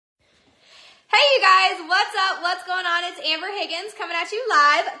Hey you guys, what's up? What's going on? It's Amber Higgins coming at you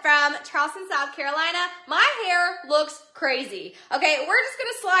live from Charleston, South Carolina. My hair looks crazy. Okay, we're just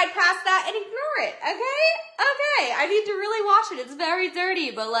gonna slide past that and ignore it, okay? Okay, I need to really wash it. It's very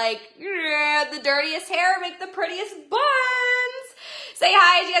dirty, but like, the dirtiest hair make the prettiest buns. Say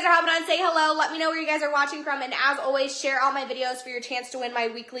hi as you guys are hopping on. Say hello. Let me know where you guys are watching from. And as always, share all my videos for your chance to win my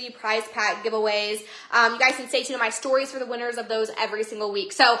weekly prize pack giveaways. You guys can stay tuned to my stories for the winners of those every single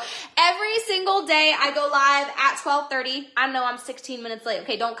week. So every single day I go live at 12:30. I know I'm 16 minutes late.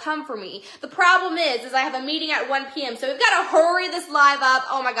 Okay, don't come for me. The problem is I have a meeting at 1 p.m. So we've got to hurry this live up.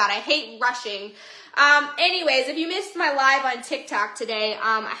 Oh my God, I hate rushing. Anyways, if you missed my live on TikTok today,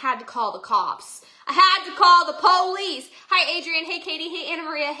 I had to call the cops. I had to call the police. Hi, Adrian. Hey, Katie. Hey, Anna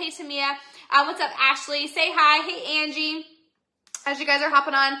Maria. Hey, Tamia. What's up, Ashley? Say hi. Hey, Angie. As you guys are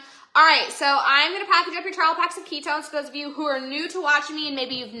hopping on. All right, so I'm going to package up your trial packs of ketones for those of you who are new to watching me and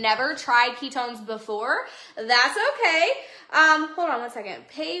maybe you've never tried ketones before. That's okay. Hold on one second.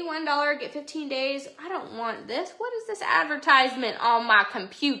 Pay $1, get 15 days. I don't want this. What is this advertisement on my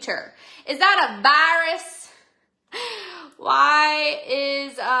computer? Is that a virus?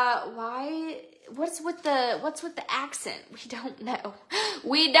 What's with the accent? We don't know.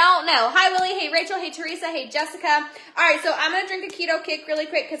 We don't know. Hi, Willie. Hey, Rachel. Hey, Teresa. Hey, Jessica. All right, so I'm going to drink a keto kick really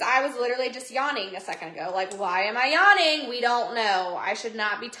quick because I was literally just yawning a second ago. Like, why am I yawning? We don't know. I should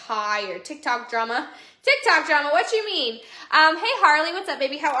not be tired. TikTok drama. TikTok drama. What you mean? Hey, Harley. What's up,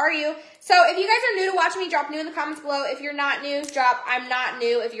 baby? How are you? So if you guys are new to watching me, drop new in the comments below. If you're not new, drop I'm not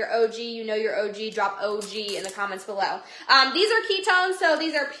new. If you're OG, you know you're OG, drop OG in the comments below. These are ketones, so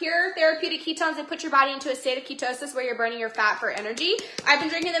these are pure therapeutic ketones that put your body into a state of ketosis where you're burning your fat for energy. I've been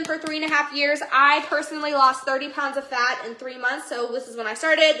drinking them for 3.5 years. I personally lost 30 pounds of fat in 3 months, so this is when I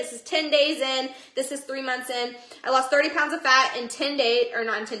started. This is 10 days in. This is 3 months in. I lost 30 pounds of fat in 10 days, or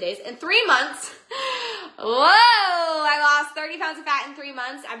not in 10 days, in 3 months. Whoa, I lost 30 pounds of fat in 3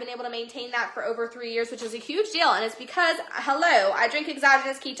 months. I've been able to maintain that for over 3 years, which is a huge deal. And it's because, hello, I drink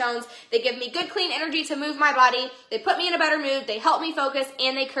exogenous ketones. They give me good, clean energy to move my body. They put me in a better mood. They help me focus,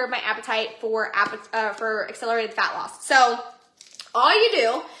 and they curb my appetite for accelerated fat loss. So all you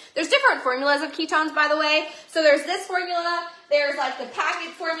do, there's different formulas of ketones, by the way. So there's this formula. There's like the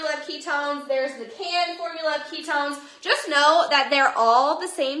packet formula of ketones. There's the canned formula of ketones. Just know that they're all the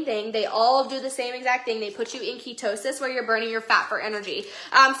same thing. They all do the same exact thing. They put you in ketosis where you're burning your fat for energy.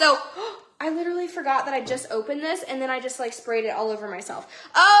 I literally forgot that I just opened this and then I just like sprayed it all over myself.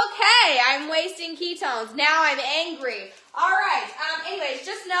 Okay, I'm wasting ketones. Now I'm angry. All right. Anyways,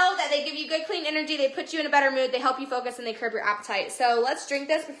 just know that they give you good, clean energy. They put you in a better mood. They help you focus and they curb your appetite. So let's drink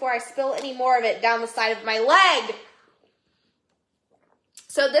this before I spill any more of it down the side of my leg.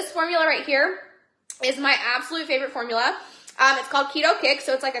 So this formula right here is my absolute favorite formula. It's called Keto Kick.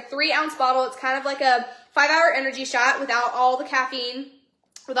 So it's like a 3-ounce bottle. It's kind of like a 5-hour energy shot without all the caffeine,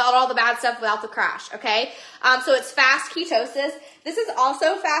 without all the bad stuff, without the crash, okay? So it's fast ketosis. This is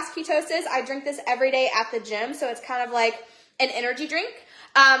also fast ketosis. I drink this every day at the gym. So it's kind of like an energy drink.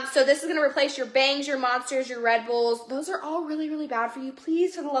 So this is going to replace your Bangs, your Monsters, your Red Bulls. Those are all really, really bad for you.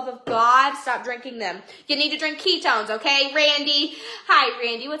 Please, for the love of God, stop drinking them. You need to drink ketones, okay? Randy. Hi,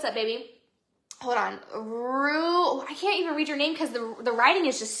 Randy. What's up, baby? Hold on. I can't even read your name because the writing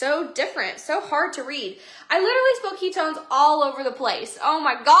is just so different, so hard to read. I literally spelled ketones all over the place. Oh,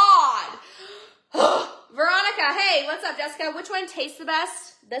 my God. Veronica. Hey, what's up, Jessica? Which one tastes the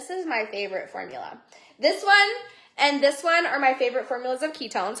best? This is my favorite formula. This one and this one are my favorite formulas of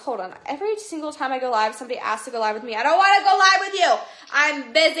ketones. Hold on. Every single time I go live, somebody asks to go live with me. I don't want to go live with you.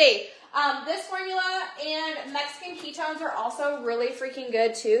 I'm busy. This formula and Mexican ketones are also really freaking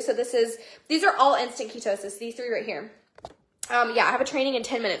good too. So these are all instant ketosis. These 3 right here. Yeah, I have a training in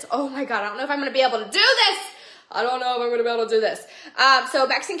 10 minutes. Oh my God. I don't know if I'm going to be able to do this. I don't know if I'm going to be able to do this. So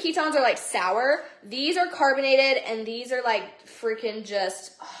Mexican ketones are like sour. These are carbonated and these are like freaking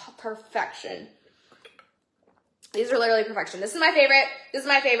just perfection. These are literally perfection. This is my favorite. This is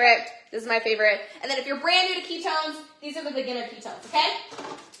my favorite. This is my favorite. And then if you're brand new to ketones, these are the beginner ketones, okay?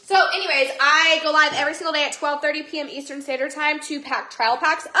 So anyways, I go live every single day at 12:30 p.m. Eastern Standard Time to pack trial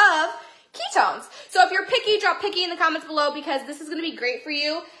packs of ketones. So if you're picky, drop picky in the comments below because this is going to be great for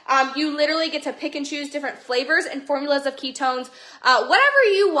you. You literally get to pick and choose different flavors and formulas of ketones, whatever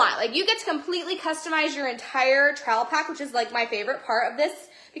you want. Like you get to completely customize your entire trial pack, which is like my favorite part of this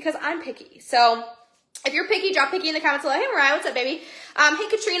because I'm picky. So if you're picky, drop picky in the comments below. Hey, Mariah, what's up, baby? Hey,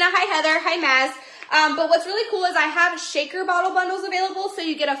 Katrina. Hi, Heather. Hi, Maz. But what's really cool is I have shaker bottle bundles available, so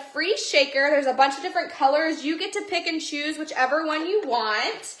you get a free shaker. There's a bunch of different colors. You get to pick and choose whichever one you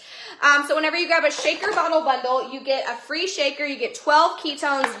want. So whenever you grab a shaker bottle bundle, you get a free shaker. You get 12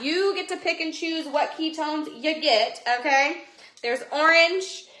 ketones. You get to pick and choose what ketones you get, okay? There's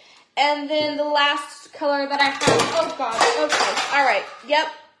orange, and then the last color that I have, oh God, okay, all right,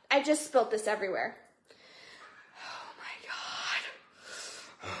 yep, I just spilt this everywhere. Oh my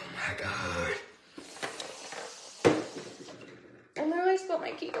God. I literally spilled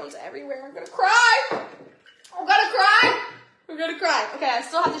my ketones everywhere. I'm gonna cry. I'm gonna cry. I'm gonna cry. Okay, I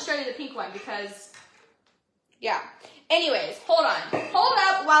still have to show you the pink one because, yeah. Anyways, hold on. Hold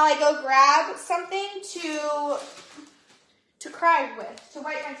up while I go grab something to cry with, to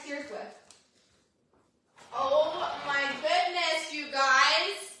wipe my tears with. Oh my goodness, you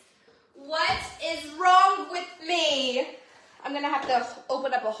guys. What is wrong with me? I'm gonna have to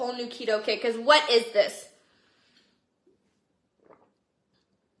open up a whole new keto kit because what is this?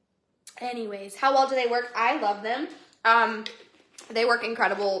 Anyways, how well do they work? I love them. They work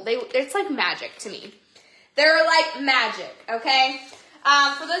incredible. It's like magic to me. They're like magic, okay?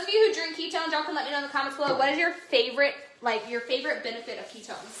 For those of you who drink ketones, y'all can let me know in the comments below. What is your favorite benefit of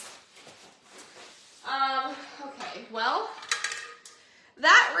ketones? Okay, well,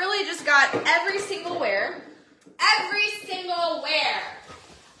 that really just got every single where. Every single where.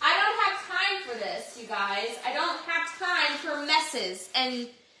 I don't have time for this, you guys. I don't have time for messes and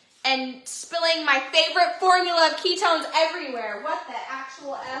spilling my favorite formula of ketones everywhere. What the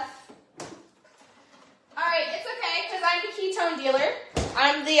actual F? All right, it's okay because I'm the ketone dealer.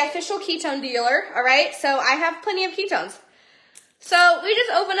 I'm the official ketone dealer, all right? So I have plenty of ketones. So we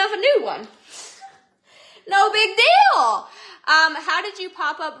just opened up a new one. No big deal. How did you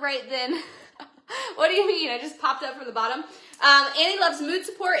pop up right then? What do you mean? I just popped up from the bottom. Annie loves mood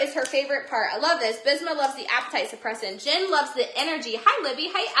support is her favorite part. I love this. Bisma loves the appetite suppressant. Jen loves the energy. Hi, Libby.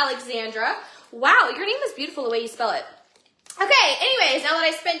 Hi, Alexandra. Wow, your name is beautiful the way you spell it. Okay, anyways, now that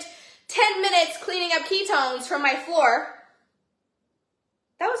I spent 10 minutes cleaning up ketones from my floor,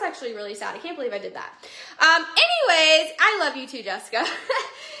 that was actually really sad. I can't believe I did that. Anyways, I love you too, Jessica.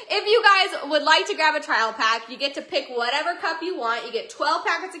 If you guys would like to grab a trial pack, you get to pick whatever cup you want. You get 12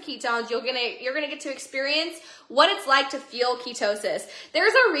 packets of ketones. You're gonna get to experience what it's like to feel ketosis.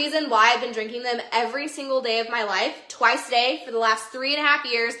 There's a reason why I've been drinking them every single day of my life, twice a day for the last 3.5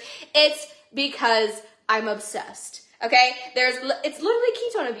 years. It's because I'm obsessed. Okay, it's literally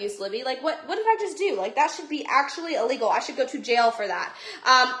ketone abuse, Libby. Like, what did I just do? Like, that should be actually illegal. I should go to jail for that.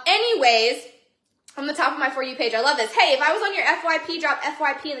 Anyways, on the top of my For You page, I love this. Hey, if I was on your FYP, drop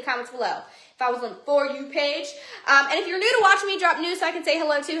FYP in the comments below. If I was on the For You page. And if you're new to watching me, drop new so I can say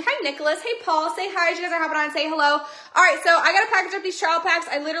hello to. Hi, Nicholas. Hey, Paul. Say hi as you guys are hopping on. Say hello. All right, so I got to package up these trial packs.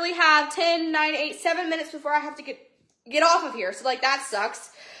 I literally have 10, 9, 8, 7 minutes before I have to get off of here. So, like, that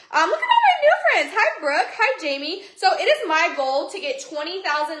sucks. Look at all my new friends. Hi, Brooke. Hi, Jamie. So it is my goal to get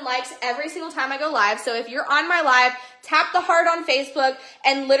 20,000 likes every single time I go live. So if you're on my live, tap the heart on Facebook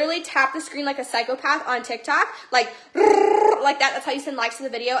and literally tap the screen like a psychopath on TikTok. Like that. That's how you send likes to the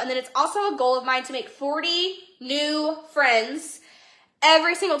video. And then it's also a goal of mine to make 40 new friends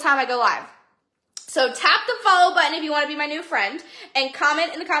every single time I go live. So tap the follow button if you want to be my new friend and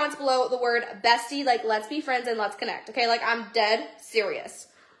comment in the comments below the word bestie, like let's be friends and let's connect. Okay, like I'm dead serious.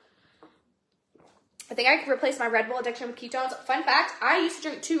 I think I could replace my Red Bull addiction with ketones. Fun fact, I used to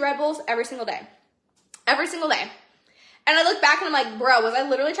drink 2 Red Bulls every single day. Every single day. And I look back and I'm like, bro, was I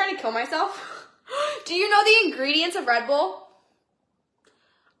literally trying to kill myself? Do you know the ingredients of Red Bull?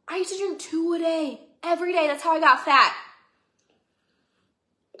 I used to drink 2 a day. Every day. That's how I got fat.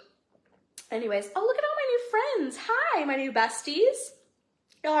 Anyways, oh, look at all my new friends. Hi, my new besties.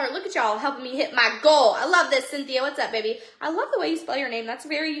 Y'all, look at y'all helping me hit my goal. I love this, Cynthia. What's up, baby? I love the way you spell your name. That's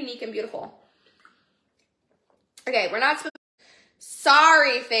very unique and beautiful. Okay, we're not supposed to.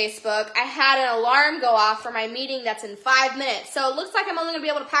 Sorry, Facebook. I had an alarm go off for my meeting that's in 5 minutes. So it looks like I'm only going to be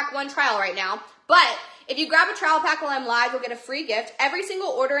able to pack 1 trial right now. But if you grab a trial pack while I'm live, you'll get a free gift. Every single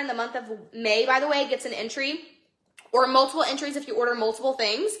order in the month of May, by the way, gets an entry or multiple entries if you order multiple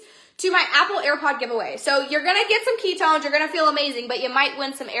things to my Apple AirPod giveaway. So you're going to get some ketones. You're going to feel amazing, but you might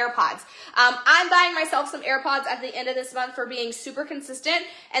win some AirPods. I'm buying myself some AirPods at the end of this month for being super consistent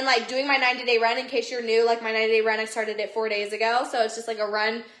and like doing my 90-day run. In case you're new, like my 90-day run, I started it 4 days ago. So it's just like a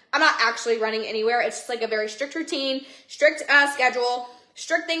run. I'm not actually running anywhere. It's just like a very strict routine, strict schedule,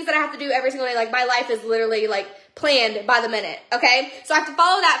 strict things that I have to do every single day. Like my life is literally like planned by the minute, okay? So I have to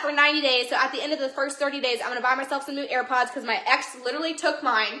follow that for 90 days. So at the end of the first 30 days, I'm going to buy myself some new AirPods because my ex literally took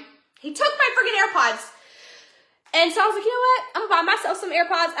mine. He took my freaking AirPods And so I was like, you know what? I'm gonna buy myself some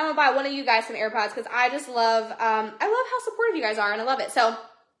AirPods. I'm gonna buy one of you guys some AirPods because I just love, I love how supportive you guys are, and I love it. So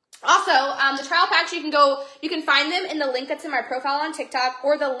also, the trial packs, you can find them in the link that's in my profile on TikTok,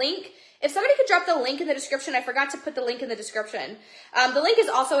 or the link, if somebody could drop the link in the description, I forgot to put the link in the description. The link is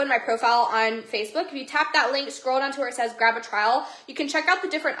also in my profile on Facebook. If you tap that link, scroll down to where it says grab a trial, you can check out the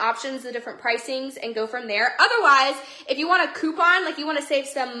different options, the different pricings, and go from there. Otherwise, if you want a coupon, like you want to save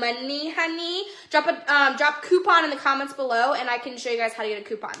some money, honey, drop coupon in the comments below, and I can show you guys how to get a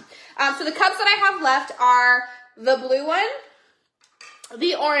coupon. So the cups that I have left are the blue one,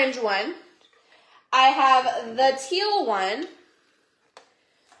 the orange one, I have the teal one,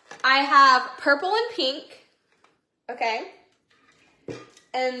 I have purple and pink, okay,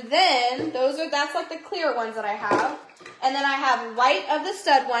 and then that's like the clear ones that I have, and then I have white of the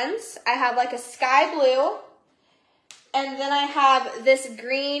stud ones, I have like a sky blue, and then I have this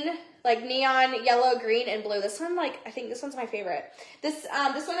green, like neon yellow, green, and blue. This one, like, I think this one's my favorite. This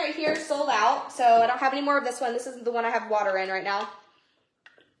one right here is sold out, so I don't have any more of this one. This is the one I have water in right now.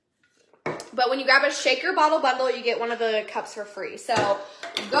 But when you grab a shaker bottle bundle, you get one of the cups for free. So go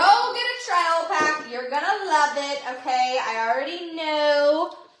get a trial pack. You're going to love it, okay? I already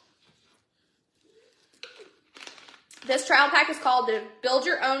know. This trial pack is called the Build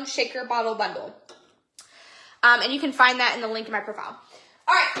Your Own Shaker Bottle Bundle. And you can find that in the link in my profile.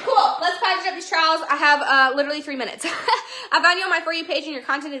 All right, cool. Let's package up these trials. I have literally 3 minutes. I found you on my For You page, and your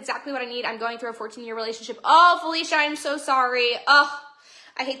content is exactly what I need. I'm going through a 14-year relationship. Oh, Felicia, I'm so sorry. Oh,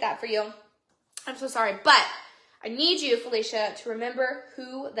 I hate that for you. I'm so sorry, but I need you, Felicia, to remember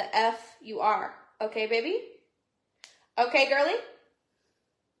who the F you are. Okay, baby? Okay, girly?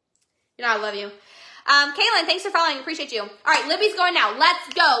 You know I love you. Kaylin, thanks for following. Appreciate you. All right, Libby's going now.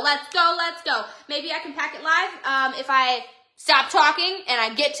 Let's go, let's go, let's go. Maybe I can pack it live if I stop talking and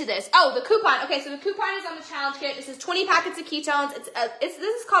I get to this. Oh, the coupon. Okay, so the coupon is on the challenge kit. This is 20 packets of ketones. This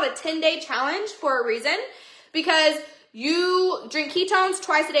is called a 10-day challenge for a reason, because you drink ketones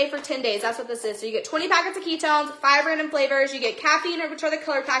twice a day for 10 days. That's what this is. So you get 20 packets of ketones, 5 random flavors. You get caffeine, which are the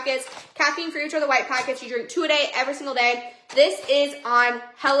colored packets, caffeine-free, which are the white packets. You drink 2 a day every single day. This is on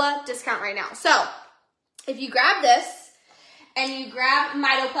hella discount right now. So if you grab this and you grab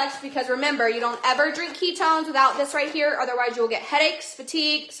Mitoplex, because remember, you don't ever drink ketones without this right here. Otherwise, you will get headaches,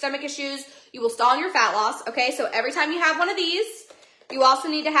 fatigue, stomach issues. You will stall in your fat loss. Okay, so every time you have one of these, you also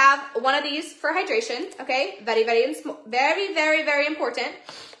need to have one of these for hydration, okay? Very, very, very important.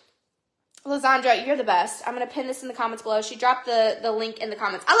 Lysandra, you're the best. I'm going to pin this in the comments below. She dropped the link in the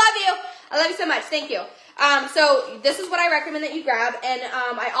comments. I love you. I love you so much. Thank you. So this is what I recommend that you grab. And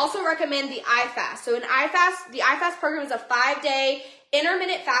I also recommend the iFast. So the iFast program is a 5-day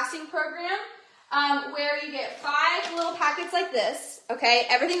intermittent fasting program where you get 5 little packets like this. Okay,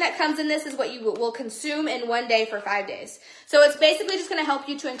 everything that comes in this is what you will consume in 1 day for 5 days. So it's basically just going to help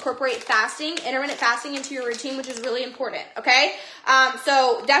you to incorporate fasting, intermittent fasting into your routine, which is really important. Okay,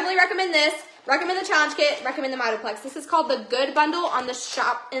 so definitely recommend this. Recommend the challenge kit. Recommend the Mitoplex. This is called the Good Bundle on the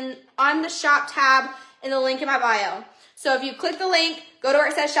shop tab in the link in my bio. So if you click the link, go to where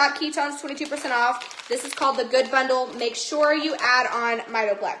it says Shop Ketones, 22% off. This is called the Good Bundle. Make sure you add on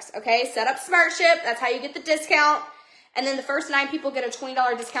Mitoplex. Okay, set up Smart Ship. That's how you get the discount. And then the first 9 people get a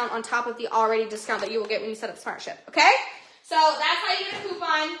 $20 discount on top of the already discount that you will get when you set up Smart Ship, okay? So that's how you get a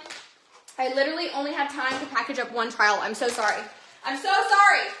coupon. I literally only had time to package up 1 trial. I'm so sorry. I'm so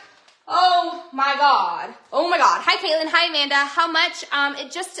sorry. Oh my God. Oh my God. Hi, Caitlin. Hi, Amanda. How much?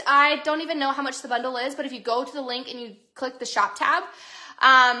 I don't even know how much the bundle is, but if you go to the link and you click the shop tab,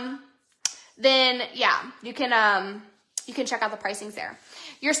 then yeah, you can check out the pricings there.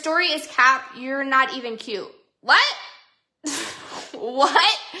 Your story is cap. You're not even cute. What?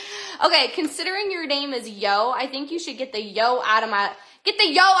 What? Okay, considering your name is Yo, I think you should get the yo out of my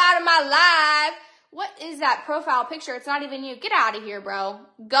life. What is that profile picture? It's not even you. Get out of here, bro.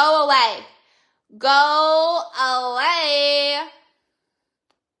 Go away. Go away.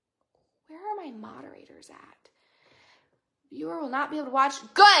 Where are my moderators at? Viewer will not be able to watch.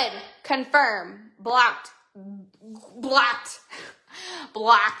 Good. Confirm. Blocked. Blocked.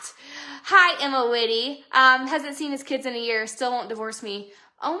 Blocked. Hi, Emma Whitty. Hasn't seen his kids in a year. Still won't divorce me.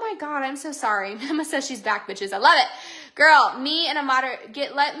 Oh my God, I'm so sorry. Emma says she's back, bitches. I love it. Girl, me and a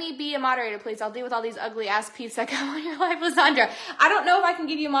moderator, let me be a moderator, please. I'll deal with all these ugly ass peeps that come on your life, Lysandra. I don't know if I can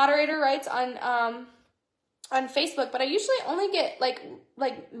give you moderator rights on Facebook, but I usually only get like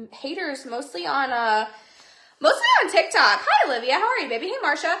haters mostly on TikTok. Hi, Olivia. How are you, baby? Hey,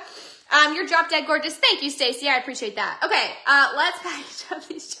 Marsha. You're drop dead gorgeous. Thank you, Stacy. I appreciate that. Okay, let's package up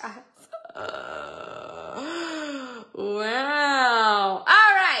these trials. Wow. All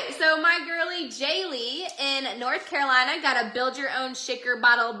right. So my girly Jaylee in North Carolina got a build your own shaker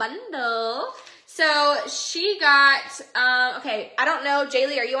bottle bundle. So she got, okay, I don't know.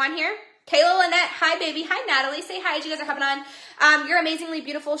 Jaylee, are you on here? Kayla Lynette, hi baby. Hi Natalie. Say hi as you guys are hopping on. You're amazingly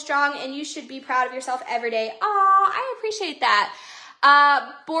beautiful, strong, and you should be proud of yourself every day. Aw, I appreciate that.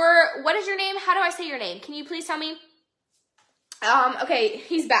 What is your name? How do I say your name? Can you please tell me? Okay,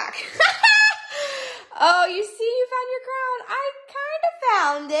 he's back. Oh, you see, you found your crown. I kind of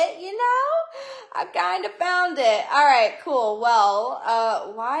found it, you know? I kind of found it. All right, cool. Well,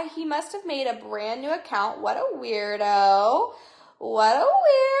 why? He must have made a brand new account. What a weirdo. What a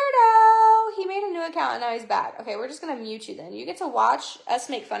weirdo. He made a new account and now he's back. Okay, we're just going to mute you then. You get to watch us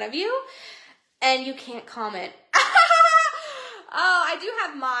make fun of you and you can't comment. Oh, I do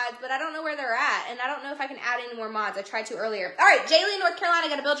have mods, but I don't know where they're at, and I don't know if I can add any more mods. I tried to earlier. All right, Jaylee, North Carolina,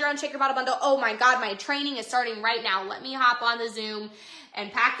 got to build your own shaker bottle bundle. Oh, my God, my training is starting right now. Let me hop on the Zoom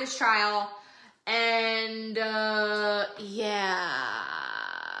and pack this trial, and, yeah.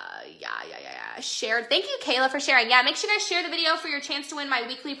 Share. Thank you, Kayla, for sharing. Yeah, make sure you guys share the video for your chance to win my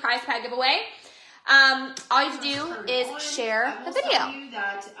weekly prize pack giveaway. All you have to do is share the video. I will tell you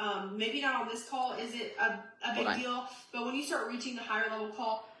that maybe not on this call is it a big deal, but when you start reaching the higher level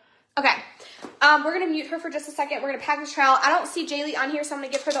call. Okay, we're going to mute her for just a second. We're going to pack this trial. I don't see Jaylee on here, so I'm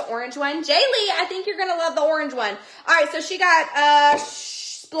going to give her the orange one. Jaylee, I think you're going to love the orange one. All right, so she got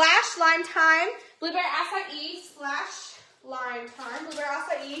Splash Lime Time, Blueberry Acai, Splash Lime Time, Blueberry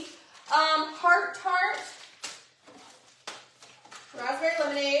Acai, Heart Tart, Raspberry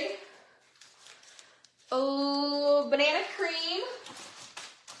Lemonade, oh, banana cream.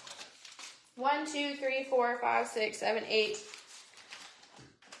 1, 2, 3, 4, 5, 6, 7, 8,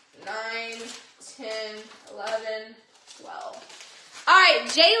 9, 10, 11, 12. All right,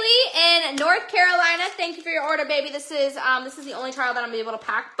 Jaylee in North Carolina, thank you for your order, baby. This is the only trial that I'm gonna be able to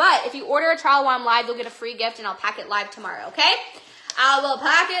pack. But if you order a trial while I'm live, you'll get a free gift, and I'll pack it live tomorrow. Okay? I will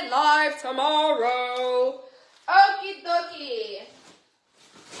pack it live tomorrow. Okie dokie.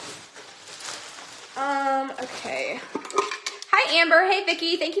 Okay. Hi, Amber. Hey,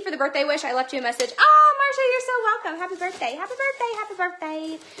 Vicky. Thank you for the birthday wish. I left you a message. Oh, Marcia, you're so welcome. Happy birthday. Happy birthday. Happy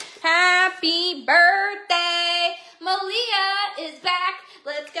birthday. Happy birthday. Malia is back.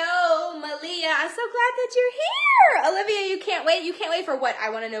 Let's go, Malia. I'm so glad that you're here. Olivia, you can't wait. You can't wait for what? I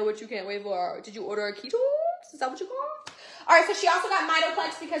want to know what you can't wait for. Did you order a ketones? Is that what you got? All right, so she also got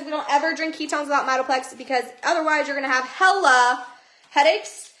Mitoplex because we don't ever drink ketones without Mitoplex because otherwise you're going to have hella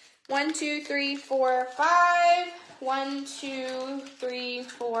headaches. 1, 2, 3, 4, 5. 1, 2, 3,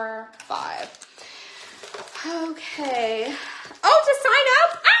 4, 5. Okay. Oh, to sign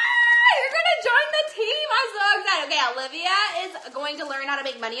up? You're going to join the team. I'm so excited. Okay, Olivia is going to learn how to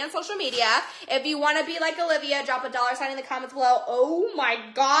make money on social media. If you want to be like Olivia, drop a $ in the comments below. Oh my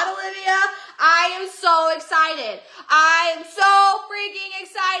God, Olivia. I am so excited. I am so freaking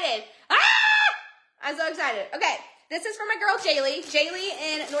excited. I'm so excited. Okay. This is for my girl, Jaylee. Jaylee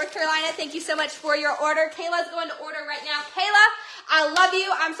in North Carolina, thank you so much for your order. Kayla's going to order right now. Kayla, I love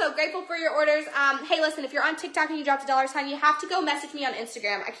you. I'm so grateful for your orders. Hey, listen, if you're on TikTok and you dropped a $, you have to go message me on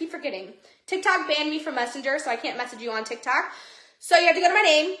Instagram. I keep forgetting. TikTok banned me from Messenger, so I can't message you on TikTok. So you have to go to my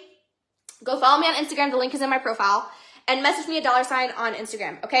name, go follow me on Instagram. The link is in my profile. And message me a $ on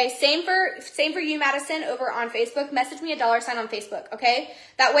Instagram, okay? Same for you, Madison, over on Facebook. Message me a $, on Facebook, okay?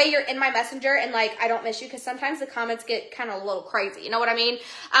 That way you're in my messenger and, like, I don't miss you because sometimes the comments get kind of a little crazy. You know what I mean?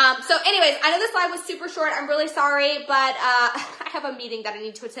 So anyways, I know this live was super short. I'm really sorry, but I have a meeting that I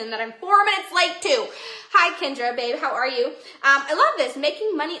need to attend that I'm 4 minutes late to. Hi, Kendra, babe. How are you? I love this.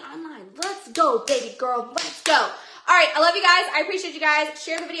 Making money online. Let's go, baby girl. Let's go. All right, I love you guys. I appreciate you guys.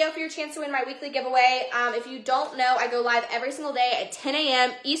 Share the video for your chance to win my weekly giveaway. If you don't know, I go live every single day at 10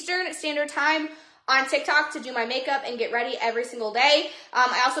 a.m. Eastern Standard Time on TikTok to do my makeup and get ready every single day.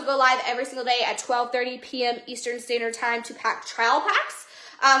 I also go live every single day at 12:30 p.m. Eastern Standard Time to pack trial packs.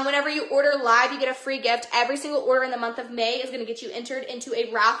 Whenever you order live, you get a free gift. Every single order in the month of May is going to get you entered into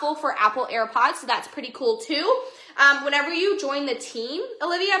a raffle for Apple AirPods, so that's pretty cool too. Whenever you join the team,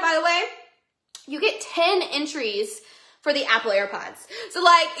 Olivia, by the way, you get 10 entries for the Apple AirPods. So,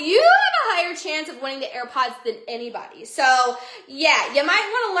 like, you have a higher chance of winning the AirPods than anybody. So, yeah, you might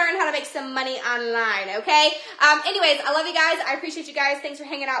want to learn how to make some money online, okay? Anyways, I love you guys. I appreciate you guys. Thanks for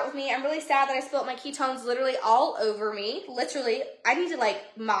hanging out with me. I'm really sad that I spilled my ketones literally all over me. Literally, I need to, like,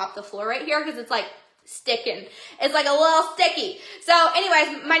 mop the floor right here because it's, like, sticking. It's like a little sticky. So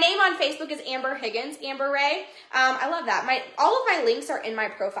anyways, my name on Facebook is Amber Higgins, Amber Ray. I love that. All of my links are in my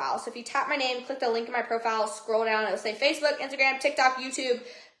profile. So if you tap my name, click the link in my profile, scroll down, it'll say Facebook, Instagram, TikTok, YouTube,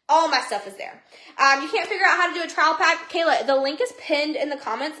 All my stuff is there. You can't figure out how to do a trial pack. Kayla, the link is pinned in the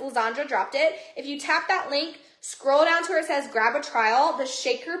comments. Lizandra dropped it. If you tap that link, scroll down to where it says grab a trial. The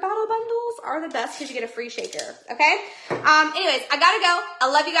shaker bottle bundles are the best because you get a free shaker, okay? Anyways, I gotta go. I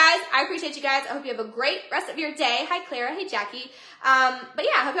love you guys. I appreciate you guys. I hope you have a great rest of your day. Hi, Clara. Hey, Jackie. But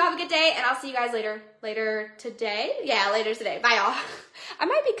yeah, I hope you have a good day, and I'll see you guys later today. Yeah, later today. Bye, y'all. I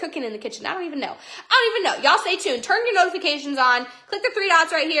might be cooking in the kitchen. I don't even know. Y'all stay tuned. Turn your notifications on. Click the 3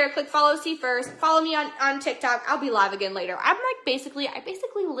 dots right here. Click follow see first. Follow me on TikTok. I'll be live again later. I basically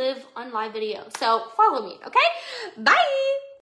live on live video. So follow me, okay? Bye.